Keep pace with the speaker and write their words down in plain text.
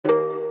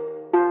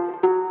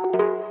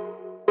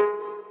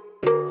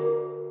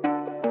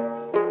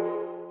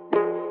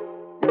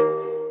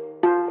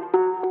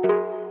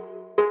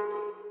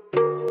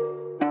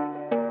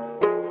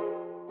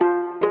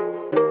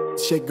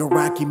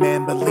Shigaraki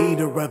man, the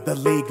leader of the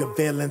League of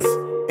Villains.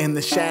 In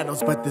the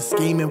shadows, but the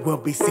scheming will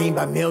be seen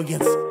by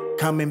millions.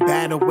 Come in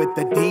battle with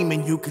the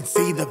demon, you can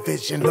see the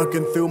vision.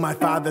 Looking through my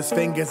father's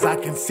fingers, I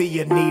can see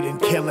a need in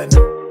killing.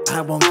 I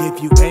won't give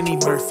you any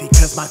mercy,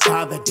 cause my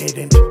father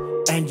didn't.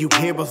 And you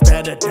heroes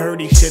that are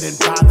dirty shouldn't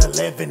bother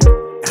living.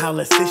 I'll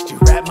assist you,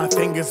 wrap my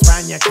fingers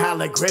round your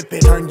collar, grip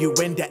it, turn you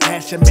into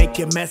ash and make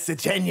your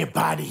message and your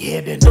body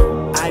hidden.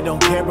 I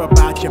don't care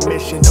about your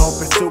mission or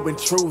pursuing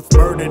truth.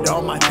 Murdered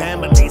all my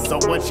family, so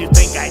what you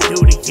think I do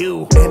to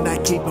you? And I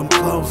keep them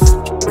close.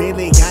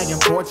 Really, I am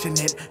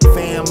fortunate.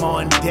 Fam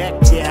on deck,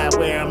 yeah, I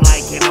wear them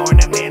like an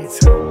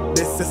ornament.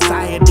 This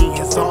society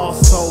is all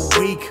so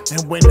weak,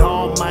 and when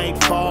all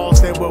might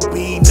falls, there will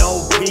be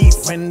no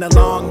peace. When the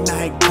long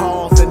night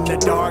calls and the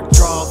dark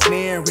draws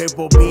near, it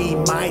will be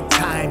my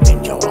time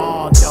and you'll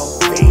all know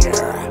fear.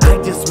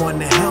 I just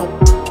wanna help,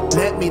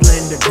 let me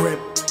lend a grip.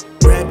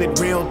 Grab it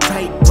real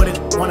tight,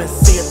 wouldn't wanna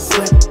see it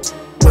slip.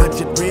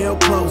 Watch it real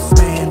close,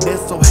 man,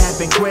 this'll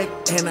happen quick.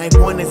 And I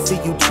wanna see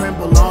you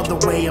tremble all the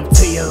way up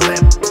to your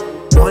lip.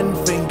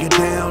 1 finger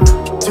down,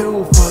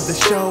 2 for the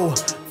show,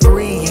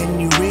 3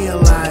 and you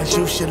realize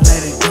you should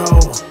let it go.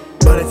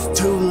 But it's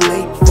too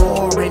late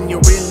 4 and you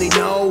really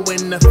know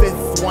when the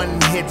 5th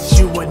one hits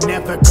you are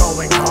never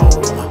going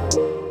home.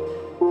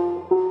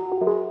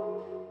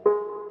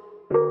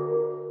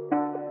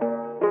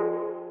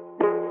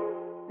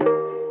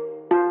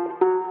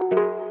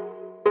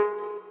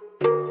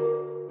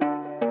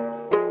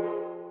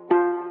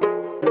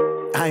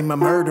 I'm a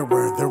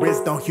murderer, there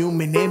is no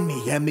human in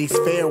me. And these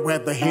fair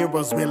weather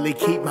heroes really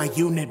keep my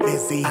unit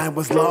busy. I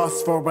was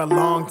lost for a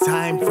long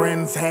time,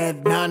 friends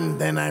had none.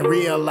 Then I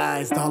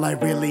realized all I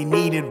really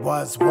needed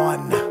was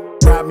one.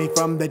 Brought me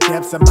from the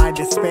depths of my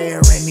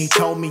despair, and he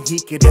told me he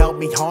could help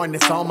me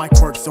harness all my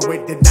quirks so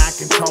it did not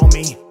control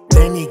me.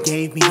 Then he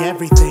gave me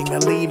everything, a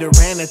leader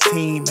and a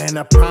team, and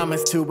a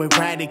promise to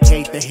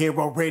eradicate the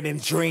hero-ridden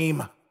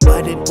dream.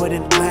 But it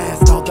wouldn't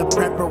last, all the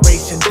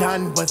preparation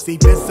done was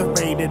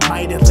eviscerated,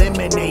 might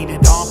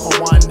eliminated all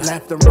for one.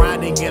 Left him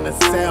rotting in a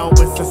cell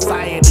with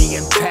society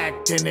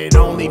intact, and it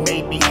only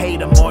made me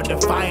hate him more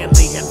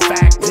defiantly. In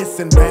fact,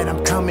 listen Red,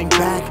 I'm coming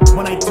back.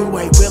 When I do,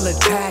 I will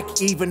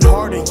attack even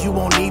harder, you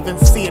won't even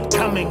see it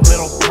coming,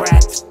 little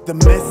brat. The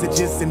message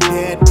isn't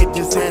dead, it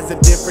just has a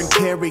different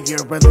carrier.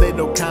 A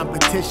little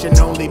competition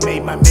only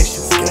made my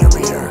mission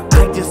scarier.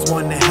 I just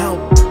wanna help,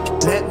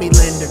 let me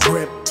lend a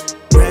grip.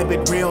 Grab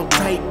it real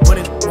tight,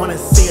 wouldn't wanna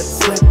see it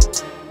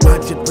slip.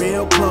 Watch it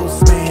real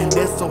close, man,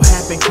 this'll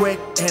happen quick.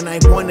 And I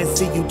wanna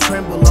see you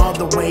tremble all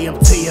the way up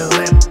to your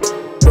lip.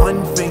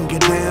 1 finger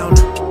down,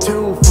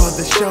 2 for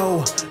the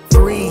show,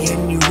 3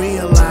 and you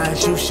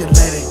realize you should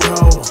let it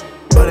go.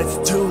 But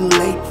it's too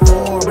late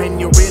 4 and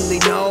you really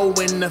know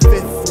when the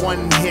 5th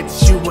one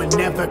hits you are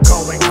never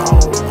going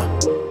home.